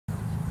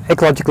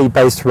Ecologically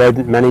based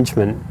rodent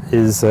management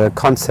is a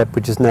concept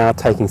which is now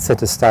taking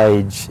centre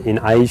stage in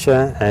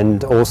Asia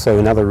and also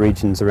in other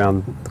regions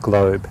around the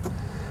globe.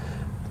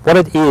 What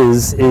it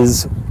is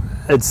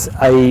it's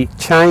a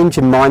change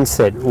in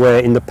mindset where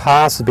in the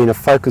past has been a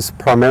focus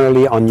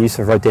primarily on use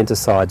of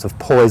rodenticides, of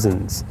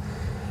poisons.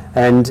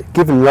 And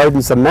given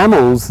rodents are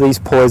mammals, these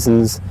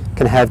poisons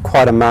can have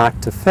quite a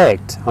marked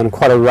effect on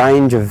quite a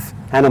range of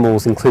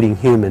animals, including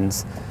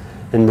humans,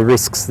 and the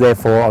risks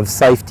therefore of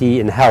safety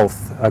and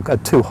health are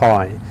too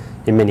high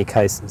in many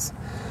cases.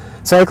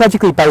 So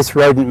ecologically based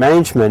rodent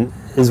management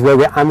is where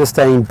we're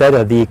understanding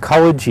better the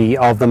ecology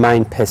of the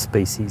main pest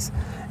species.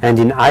 And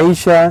in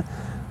Asia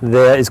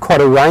there is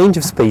quite a range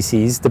of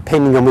species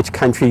depending on which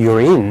country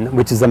you're in,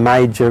 which is a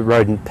major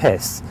rodent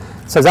pest.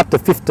 So it's up to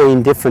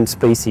 15 different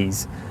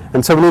species.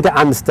 And so we need to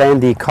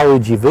understand the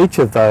ecology of each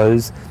of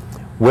those,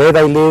 where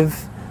they live,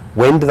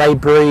 when do they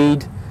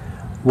breed,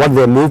 what are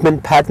their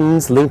movement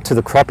patterns linked to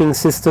the cropping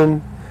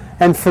system,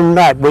 and from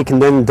that we can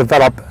then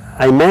develop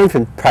a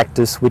management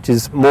practice which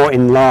is more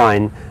in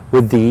line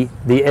with the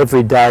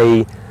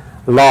everyday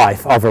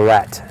life of a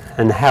rat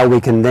and how we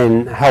can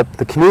then help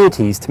the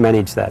communities to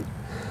manage that.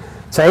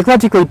 So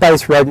ecologically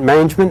based rodent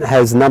management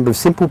has a number of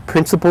simple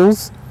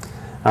principles.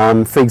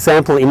 For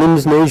example, in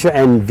Indonesia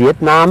and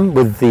Vietnam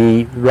with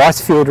the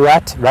rice field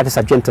rat, Rattus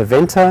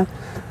argentaventa,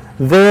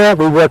 there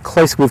we work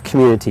closely with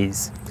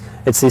communities.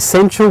 It's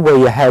essential where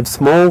you have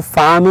small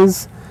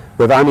farmers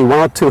with only 1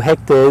 or 2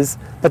 hectares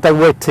that they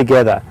work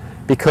together,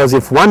 because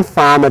if one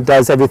farmer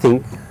does everything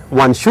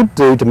one should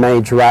do to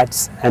manage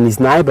rats and his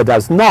neighbour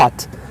does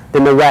not,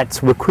 then the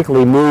rats will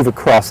quickly move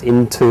across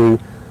into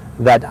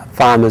that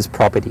farmer's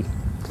property.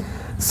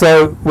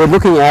 So we're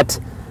looking at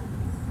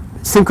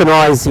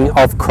synchronizing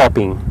of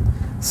cropping.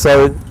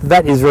 So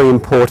that is very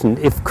important.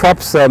 If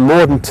crops are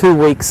more than 2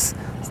 weeks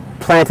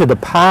planted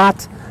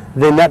apart,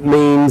 then that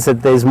means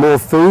that there's more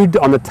food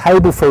on the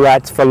table for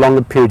rats for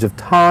longer periods of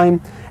time,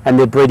 and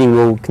their breeding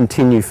will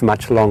continue for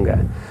much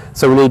longer.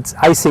 So we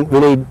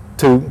need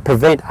to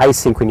prevent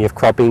asynchrony of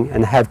cropping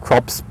and have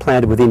crops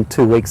planted within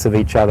 2 weeks of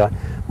each other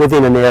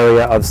within an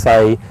area of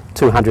say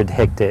 200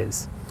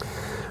 hectares.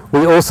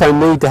 We also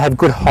need to have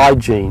good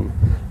hygiene.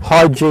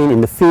 Hygiene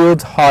in the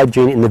fields,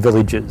 hygiene in the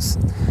villages.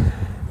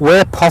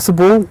 Where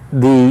possible,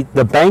 the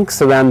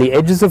banks around the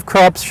edges of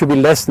crops should be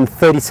less than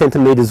 30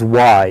 centimetres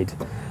wide,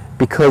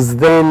 because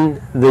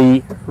then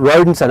the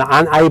rodents are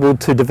unable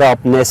to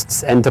develop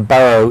nests and to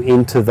burrow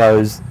into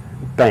those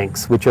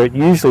banks, which are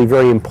usually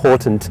very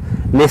important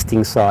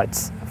nesting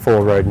sites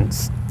for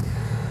rodents.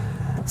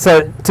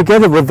 So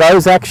together with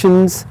those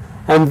actions,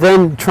 and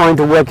then trying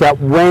to work out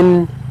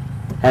when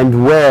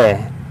and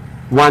where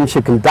one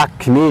should conduct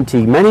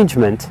community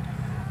management,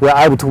 we're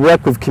able to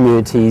work with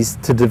communities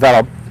to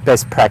develop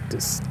best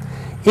practice.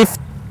 If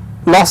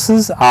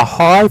losses are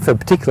high for a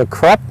particular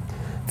crop,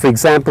 for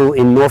example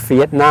in North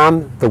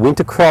Vietnam, the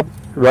winter crop,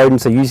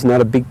 rodents are usually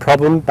not a big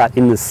problem, but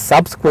in the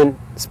subsequent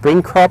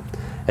spring crop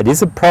it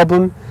is a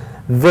problem,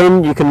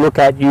 then you can look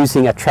at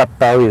using a trap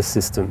barrier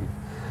system,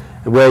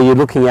 where you're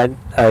looking at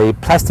a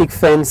plastic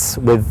fence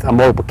with a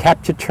multiple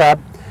capture trap,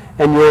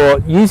 and you're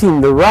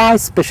using the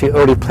rice, especially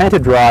early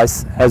planted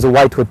rice, as a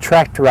way to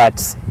attract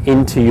rats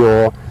into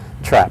your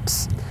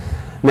traps.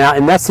 Now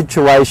in that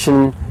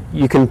situation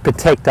you can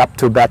protect up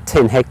to about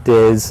 10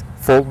 hectares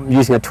for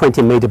using a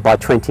 20 metre by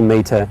 20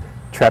 metre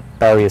trap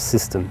barrier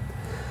system.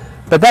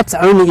 But that's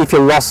only if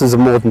your losses are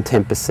more than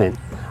 10%.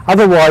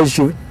 Otherwise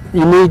you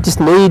just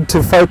need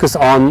to focus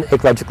on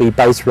ecologically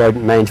based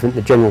rodent management,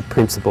 the general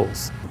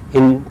principles.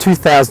 In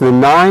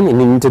 2009 in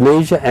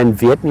Indonesia and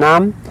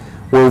Vietnam,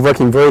 we're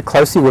working very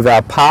closely with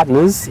our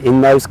partners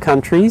in those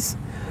countries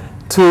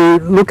to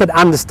look at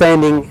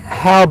understanding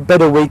how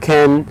better we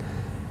can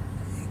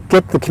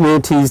get the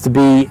communities to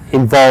be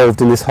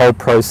involved in this whole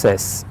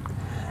process.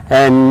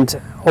 And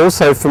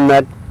also from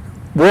that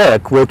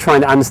work we're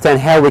trying to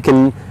understand how we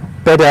can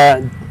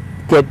better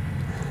get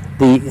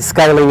the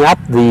scaling up,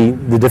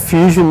 the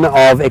diffusion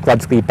of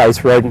ecologically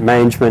based rodent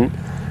management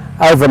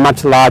over a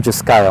much larger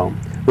scale.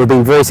 We've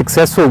been very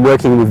successful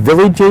working with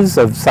villages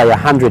of say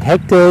 100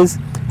 hectares.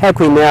 How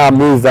can we now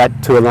move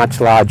that to a much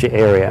larger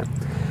area?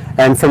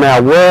 And from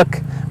our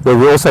work,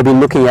 we've also been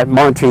looking at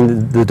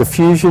monitoring the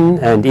diffusion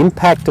and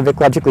impact of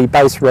ecologically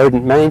based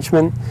rodent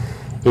management.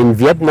 In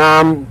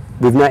Vietnam,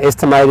 we've now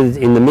estimated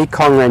in the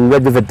Mekong and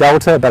Red River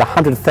Delta about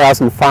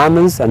 100,000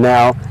 farmers are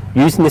now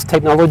using this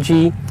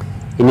technology.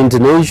 In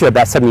Indonesia,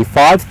 about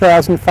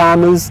 75,000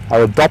 farmers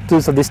are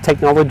adopters of this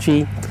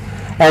technology,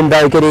 and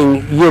they're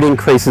getting yield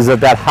increases of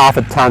about half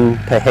a tonne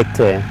per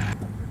hectare.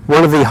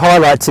 One of the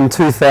highlights in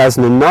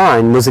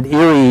 2009 was that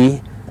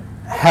IRRI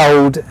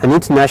held an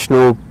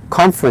international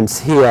conference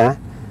here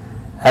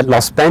at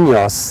Los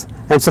Baños,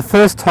 and it's the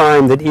first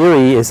time that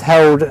IRRI has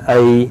held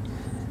a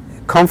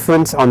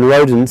conference on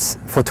rodents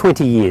for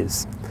 20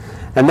 years.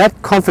 And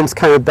that conference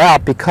came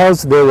about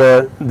because there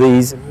were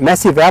these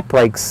massive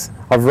outbreaks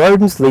of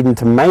rodents leading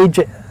to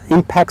major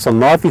impacts on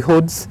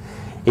livelihoods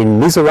in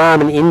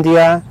Mizoram in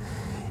India,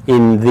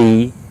 in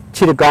the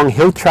Chittagong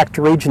Hill Tract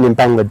region in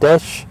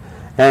Bangladesh,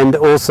 and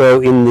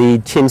also in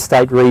the Chin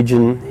State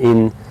region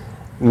in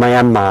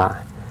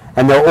Myanmar.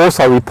 And there are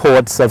also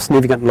reports of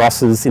significant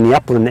losses in the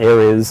upland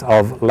areas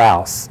of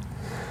Laos.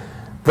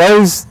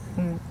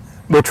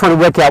 We're trying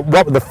to work out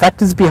what were the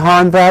factors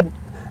behind that.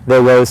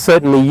 There were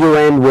certainly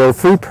UN World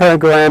Food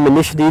Programme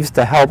initiatives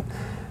to help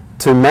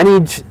to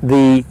manage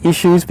the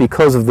issues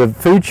because of the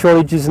food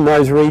shortages in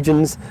those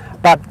regions.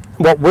 But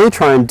what we're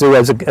trying to do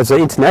as an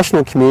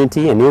international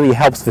community, and IRRI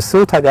helps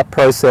facilitate that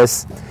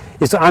process,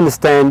 is to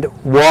understand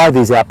why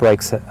these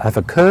outbreaks have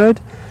occurred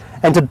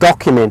and to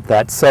document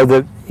that so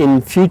that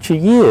in future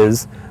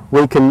years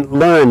we can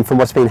learn from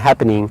what's been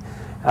happening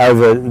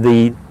over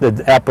the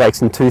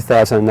outbreaks in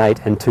 2008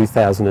 and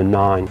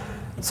 2009.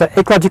 So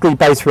ecologically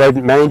based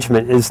rodent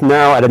management is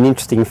now at an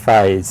interesting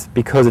phase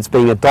because it's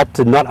being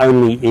adopted not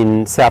only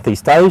in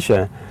Southeast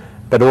Asia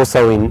but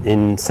also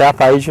in South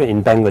Asia,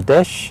 in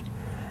Bangladesh,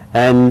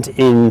 and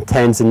in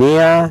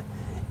Tanzania,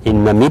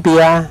 in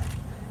Namibia,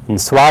 in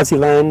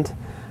Swaziland.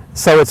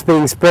 So it's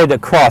being spread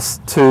across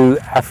to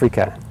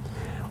Africa.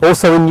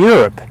 Also in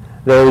Europe,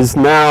 there is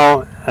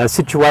now a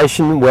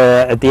situation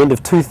where at the end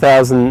of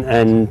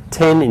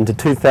 2010 into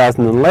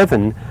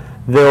 2011,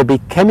 there will be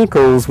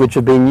chemicals which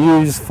have been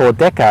used for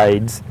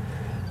decades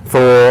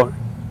for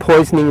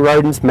poisoning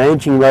rodents,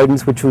 managing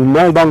rodents, which will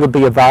no longer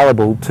be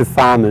available to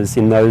farmers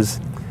in those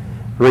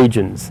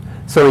regions.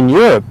 So in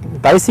Europe,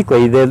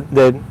 basically,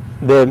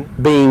 they're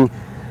being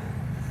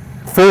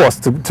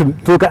forced to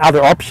look at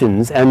other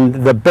options, and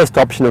the best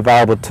option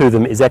available to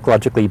them is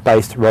ecologically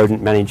based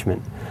rodent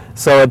management.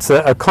 So it's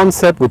a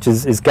concept which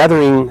is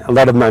gathering a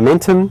lot of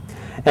momentum,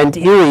 and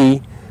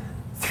IRRI,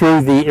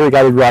 through the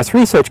Irrigated Rice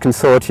Research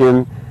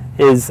Consortium,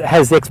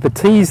 has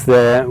expertise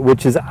there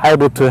which is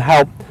able to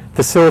help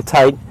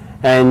facilitate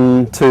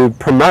and to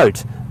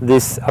promote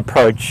this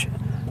approach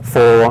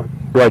for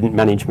rodent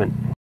management.